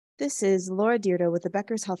This is Laura Dierdo with the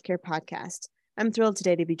Becker's Healthcare Podcast. I'm thrilled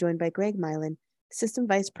today to be joined by Greg Mylan, System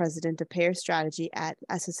Vice President of Payer Strategy at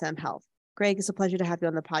SSM Health. Greg, it's a pleasure to have you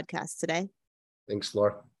on the podcast today. Thanks,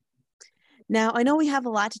 Laura. Now, I know we have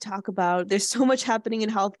a lot to talk about. There's so much happening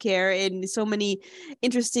in healthcare and so many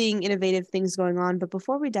interesting, innovative things going on. But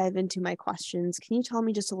before we dive into my questions, can you tell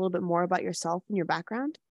me just a little bit more about yourself and your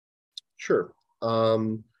background? Sure.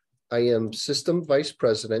 I am System Vice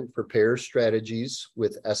President for Payer Strategies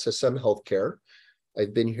with SSM Healthcare.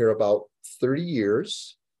 I've been here about 30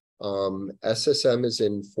 years. SSM is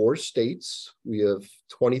in 4 states. We have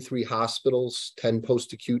 23 hospitals, 10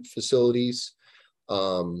 post-acute facilities.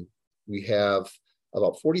 We have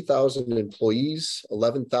about 40,000 employees,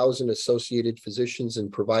 11,000 associated physicians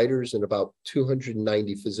and providers, and about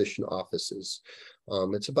 290 physician offices.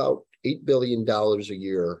 It's about $8 billion a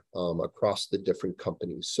year across the different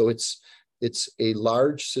companies. So it's a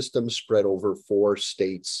large system spread over 4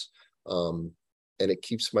 states, and it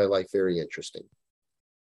keeps my life very interesting.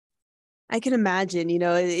 I can imagine,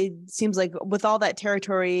 it seems like with all that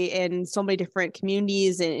territory and so many different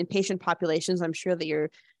communities and patient populations, I'm sure that you're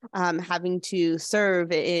having to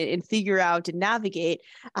serve and figure out and navigate.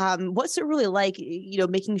 What's it really like,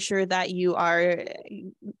 making sure that you are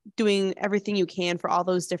doing everything you can for all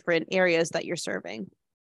those different areas that you're serving?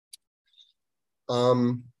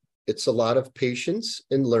 It's a lot of patience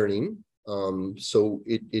and learning. So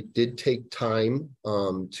it did take time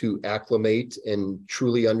to acclimate and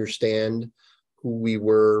truly understand who we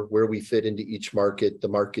were, where we fit into each market, the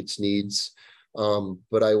market's needs.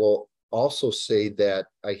 But I will also say that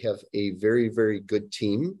I have a very, very good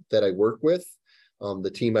team that I work with,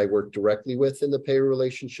 the team I work directly with in the payer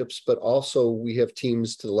relationships, but also we have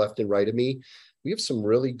teams to the left and right of me. We have some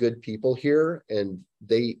really good people here, and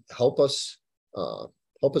they help us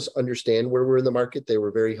understand where we're in the market. They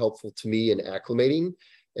were very helpful to me in acclimating,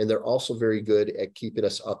 and they're also very good at keeping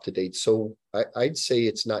us up to date. So I'd say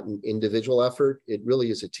it's not an individual effort. It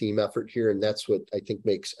really is a team effort here, and that's what I think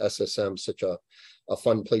makes SSM such a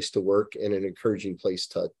fun place to work and an encouraging place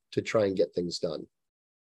to try and get things done.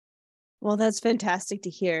 Well, that's fantastic to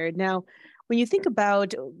hear. Now, when you think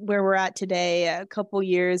about where we're at today, a couple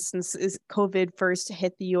years since COVID first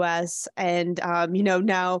hit the U.S. and,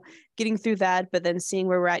 now getting through that, but then seeing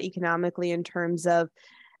where we're at economically in terms of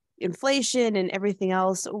inflation and everything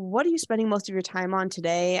else, what are you spending most of your time on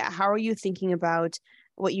today? How are you thinking about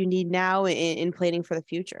what you need now in planning for the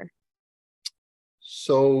future?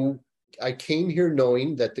 So I came here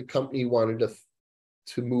knowing that the company wanted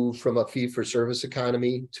to move from a fee-for-service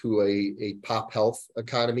economy to a pop health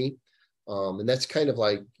economy. And that's kind of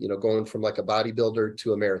like, going from like a bodybuilder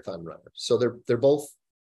to a marathon runner. So they're both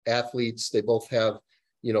athletes. They both have,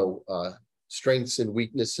 strengths and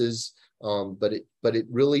weaknesses. But it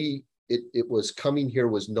really was coming here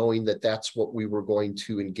was knowing that that's what we were going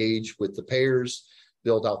to engage with the payers,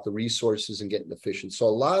 build out the resources and get efficient. So a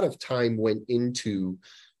lot of time went into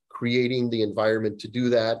creating the environment to do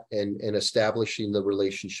that and establishing the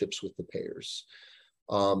relationships with the payers.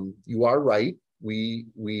 You are right.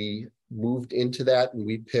 We moved into that, and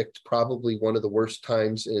we picked probably one of the worst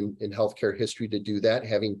times in healthcare history to do that,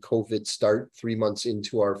 having COVID start 3 months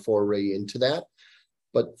into our foray into that.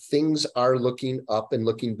 But things are looking up and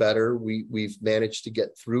looking better. We've managed to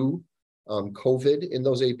get through COVID in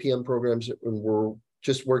those APM programs, and we're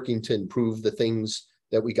just working to improve the things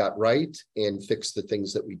that we got right and fix the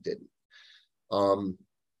things that we didn't.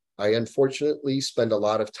 I unfortunately spend a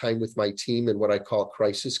lot of time with my team in what I call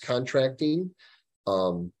crisis contracting.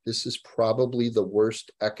 This is probably the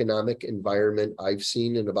worst economic environment I've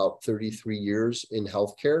seen in about 33 years in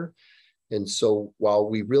healthcare. And so while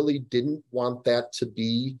we really didn't want that to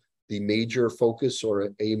be the major focus or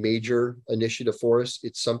a major initiative for us,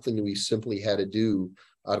 it's something we simply had to do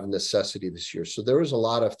out of necessity this year. So there was a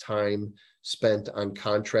lot of time spent on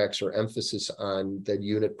contracts or emphasis on that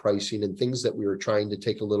unit pricing and things that we were trying to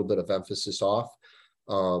take a little bit of emphasis off.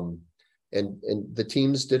 And the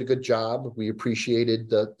teams did a good job. We appreciated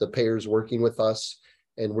the payers working with us,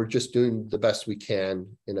 and we're just doing the best we can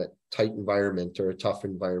in a tight environment or a tough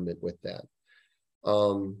environment with that.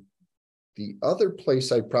 The other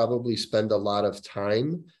place I probably spend a lot of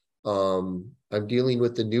time, I'm dealing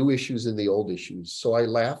with the new issues and the old issues. So I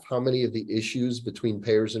laugh how many of the issues between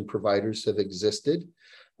payers and providers have existed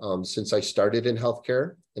since I started in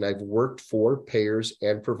healthcare, and I've worked for payers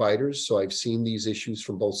and providers. So I've seen these issues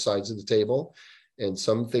from both sides of the table, and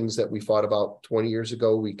some things that we fought about 20 years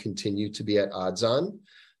ago, we continue to be at odds on.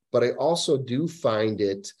 But I also do find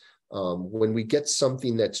it when we get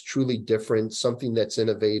something that's truly different, something that's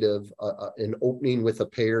innovative, an opening with a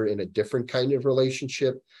payer in a different kind of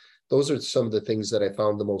relationship, those are some of the things that I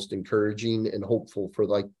found the most encouraging and hopeful for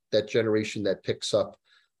like that generation that picks up,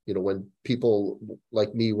 when people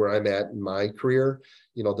like me, where I'm at in my career,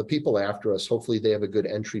 the people after us, hopefully they have a good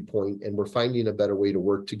entry point, and we're finding a better way to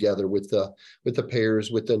work together with the payers,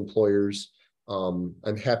 with the employers.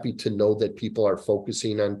 I'm happy to know that people are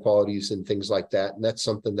focusing on qualities and things like that. And that's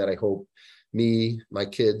something that I hope me, my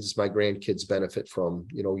kids, my grandkids benefit from,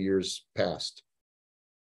 years past.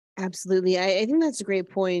 Absolutely. I think that's a great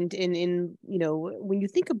point. When you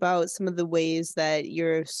think about some of the ways that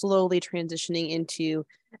you're slowly transitioning into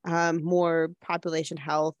more population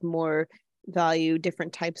health, more value,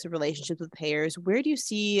 different types of relationships with payers, where do you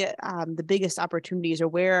see the biggest opportunities, or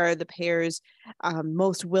where are the payers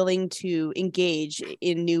most willing to engage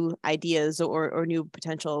in new ideas or new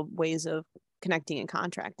potential ways of connecting and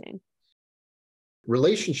contracting?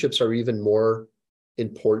 Relationships are even more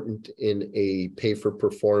important in a pay for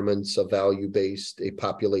performance, a value-based, a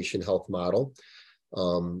population health model.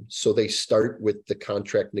 So they start with the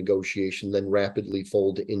contract negotiation, then rapidly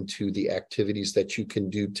fold into the activities that you can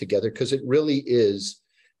do together, because it really is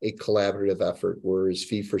a collaborative effort, whereas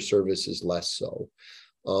fee for service is less so.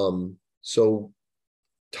 So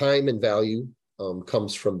time and value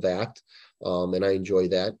comes from that, and I enjoy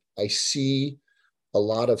that. I see a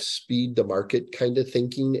lot of speed to market kind of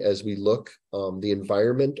thinking as we look. The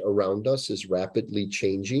environment around us is rapidly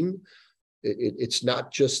changing. It's not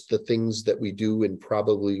just the things that we do and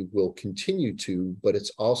probably will continue to, but it's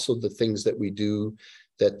also the things that we do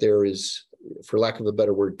that there is, for lack of a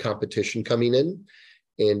better word, competition coming in.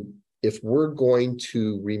 And if we're going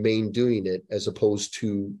to remain doing it, as opposed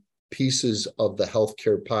to pieces of the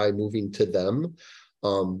healthcare pie moving to them,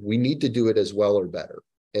 we need to do it as well or better.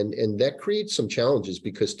 And that creates some challenges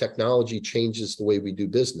because technology changes the way we do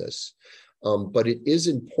business. But it is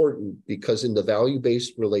important because in the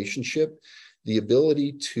value-based relationship, the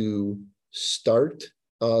ability to start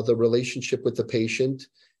the relationship with the patient,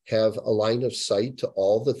 have a line of sight to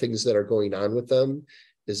all the things that are going on with them,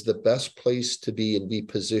 is the best place to be and be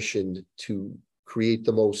positioned to create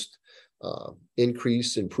the most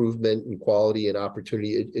increase, improvement in quality and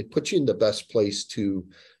opportunity. It puts you in the best place to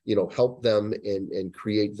help them and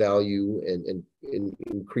create value and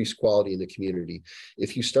increase quality in the community.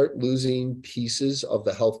 If you start losing pieces of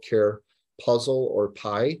the healthcare puzzle or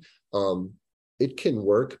pie, it can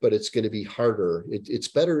work, but it's going to be harder. It's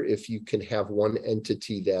better if you can have one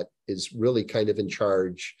entity that is really kind of in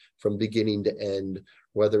charge from beginning to end,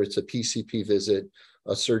 whether it's a PCP visit,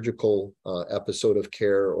 a surgical episode of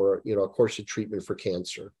care, or a course of treatment for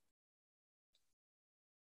cancer.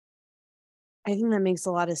 I think that makes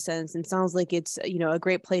a lot of sense, and sounds like it's a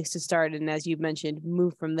great place to start, and as you mentioned,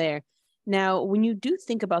 move from there. Now, when you do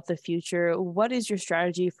think about the future, what is your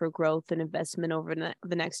strategy for growth and investment over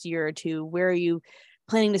the next year or two? Where are you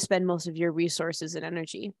planning to spend most of your resources and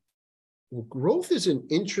energy? Well, growth is an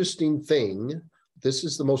interesting thing. This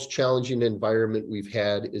is the most challenging environment we've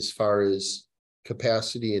had as far as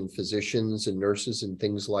capacity and physicians and nurses and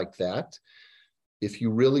things like that. If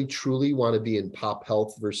you really truly want to be in pop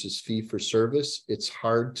health versus fee for service, it's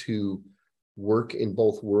hard to work in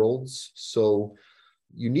both worlds. So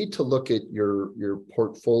you need to look at your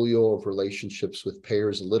portfolio of relationships with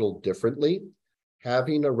payers a little differently.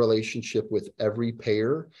 Having a relationship with every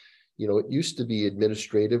payer, it used to be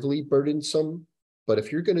administratively burdensome, but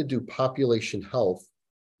if you're going to do population health,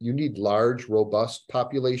 you need large, robust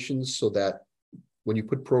populations so that when you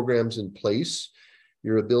put programs in place,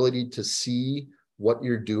 your ability to see what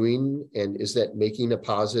you're doing and is that making a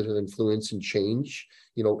positive influence and change,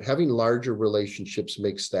 having larger relationships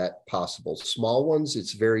makes that possible. Small ones,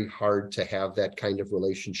 it's very hard to have that kind of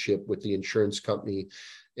relationship with the insurance company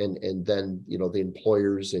and then, the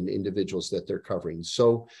employers and individuals that they're covering.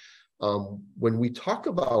 So when we talk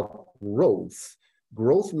about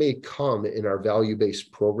growth may come in our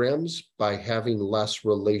value-based programs by having less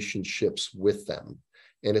relationships with them.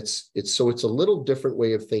 And it's a little different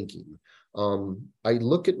way of thinking. I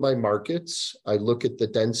look at my markets, I look at the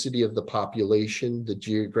density of the population, the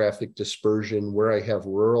geographic dispersion, where I have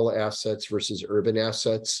rural assets versus urban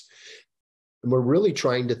assets. And we're really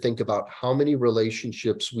trying to think about how many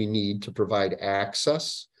relationships we need to provide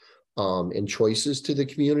access and choices to the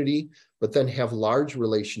community, but then have large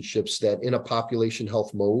relationships that in a population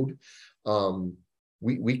health mode,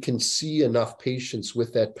 we can see enough patients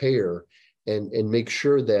with that payer and make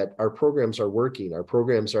sure that our programs are working, our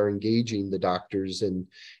programs are engaging the doctors and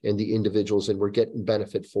the individuals, and we're getting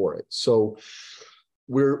benefit for it. So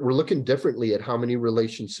we're looking differently at how many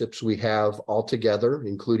relationships we have altogether,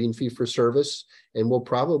 including fee for service, and we'll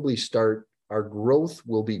probably start, our growth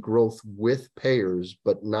will be growth with payers,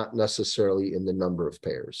 but not necessarily in the number of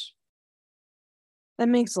payers. That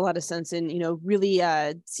makes a lot of sense, and really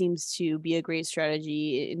seems to be a great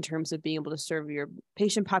strategy in terms of being able to serve your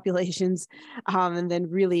patient populations, and then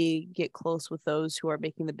really get close with those who are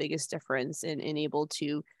making the biggest difference, and able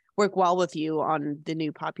to work well with you on the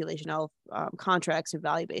new population health contracts and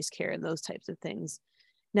value-based care and those types of things.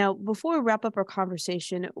 Now, before we wrap up our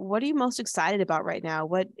conversation, what are you most excited about right now?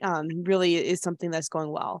 What really is something that's going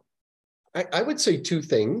well? I would say two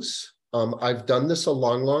things. I've done this a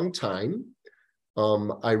long, long time.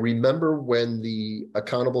 I remember when the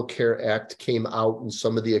Accountable Care Act came out and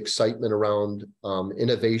some of the excitement around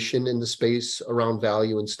innovation in the space around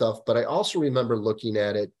value and stuff. But I also remember looking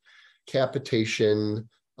at it, capitation,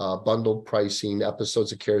 bundled pricing,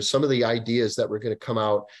 episodes of care, some of the ideas that were going to come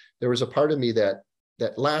out. There was a part of me that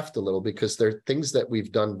laughed a little because they're things that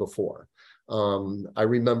we've done before. I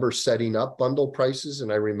remember setting up bundle prices,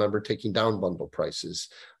 and I remember taking down bundle prices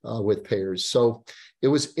with payers. So it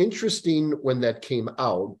was interesting when that came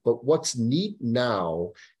out. But what's neat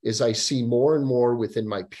now is I see more and more within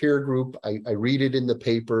my peer group. I read it in the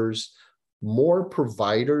papers. More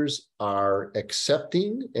providers are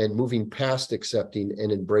accepting and moving past accepting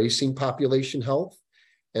and embracing population health.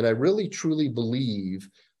 And I really truly believe,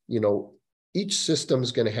 each system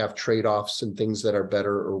is going to have trade-offs and things that are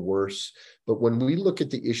better or worse. But when we look at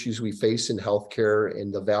the issues we face in healthcare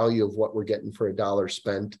and the value of what we're getting for a dollar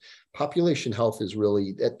spent, population health is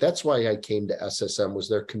really, that's why I came to SSM, was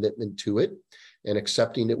their commitment to it and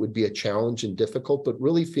accepting it would be a challenge and difficult, but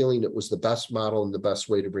really feeling it was the best model and the best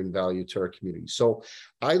way to bring value to our community. So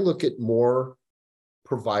I look at more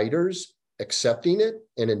providers accepting it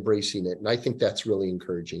and embracing it. And I think that's really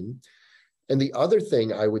encouraging. And the other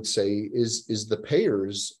thing I would say is the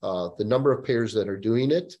payers, the number of payers that are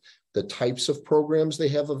doing it, the types of programs they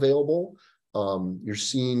have available. You're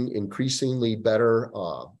seeing increasingly better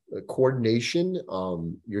coordination.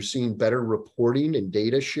 You're seeing better reporting and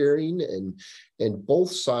data sharing, and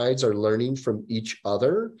both sides are learning from each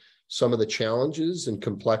other some of the challenges and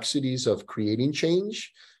complexities of creating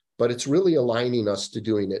change. But it's really aligning us to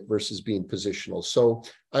doing it versus being positional. So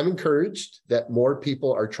I'm encouraged that more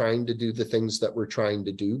people are trying to do the things that we're trying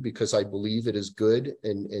to do because I believe it is good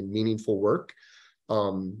and meaningful work.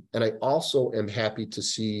 And I also am happy to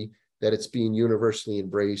see that it's being universally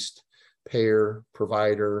embraced, payer,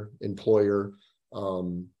 provider, employer,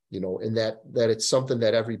 and that it's something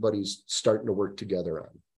that everybody's starting to work together on.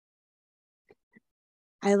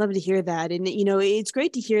 I love to hear that. And, it's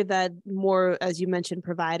great to hear that more, as you mentioned,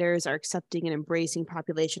 providers are accepting and embracing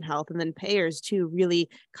population health, and then payers too, really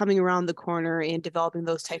coming around the corner and developing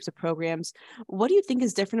those types of programs. What do you think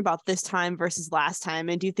is different about this time versus last time?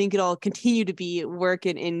 And do you think it'll continue to be work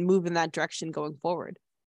and move in that direction going forward?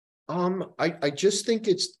 I just think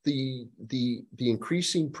it's the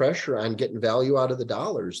increasing pressure on getting value out of the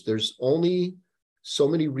dollars. There's only so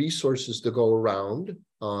many resources to go around.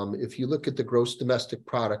 If you look at the gross domestic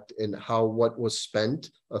product and what was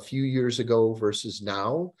spent a few years ago versus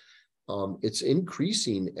now, it's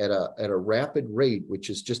increasing at a rapid rate,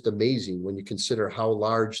 which is just amazing when you consider how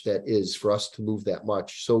large that is for us to move that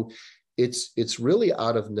much. So it's really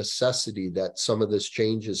out of necessity that some of this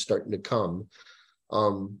change is starting to come.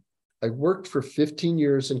 I worked for 15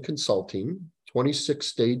 years in consulting, 26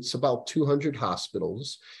 states, about 200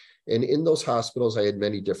 hospitals. And in those hospitals, I had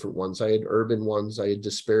many different ones. I had urban ones, I had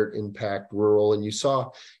disparate impact, rural, and you saw,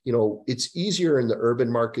 it's easier in the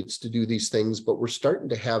urban markets to do these things, but we're starting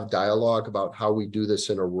to have dialogue about how we do this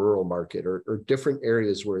in a rural market or different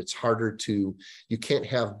areas where it's harder you can't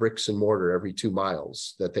have bricks and mortar every 2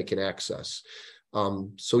 miles that they can access.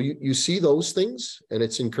 So you see those things, and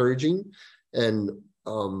it's encouraging. And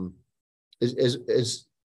as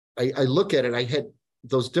I look at it, I had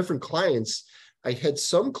those different clients. I had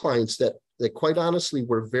some clients that quite honestly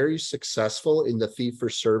were very successful in the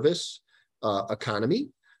fee-for-service economy.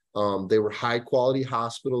 They were high-quality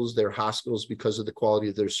hospitals. They're hospitals because of the quality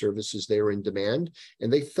of their services. They were in demand,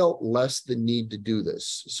 and they felt less the need to do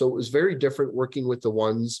this. So it was very different working with the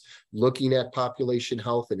ones looking at population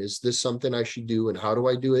health and is this something I should do and how do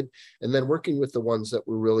I do it? And then working with the ones that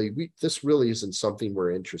were this really isn't something we're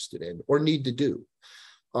interested in or need to do.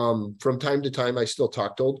 From time to time, I still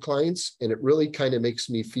talk to old clients, and it really kind of makes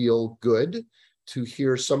me feel good to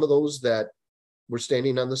hear some of those that were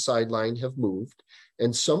standing on the sideline have moved,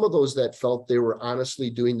 and some of those that felt they were honestly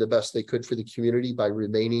doing the best they could for the community by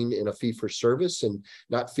remaining in a fee-for-service and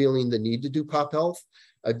not feeling the need to do pop health.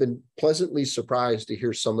 I've been pleasantly surprised to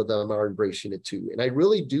hear some of them are embracing it too. And I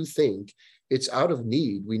really do think it's out of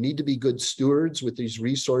need. We need to be good stewards with these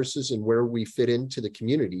resources and where we fit into the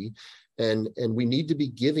community. And we need to be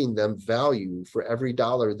giving them value for every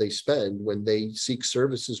dollar they spend when they seek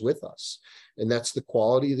services with us. And that's the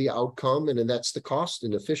quality of the outcome, and that's the cost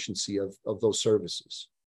and efficiency of those services.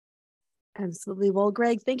 Absolutely. Well,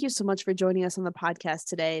 Greg, thank you so much for joining us on the podcast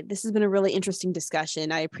today. This has been a really interesting discussion.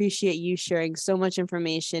 I appreciate you sharing so much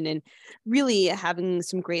information and really having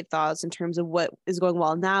some great thoughts in terms of what is going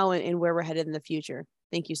well now and where we're headed in the future.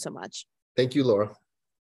 Thank you so much. Thank you, Laura.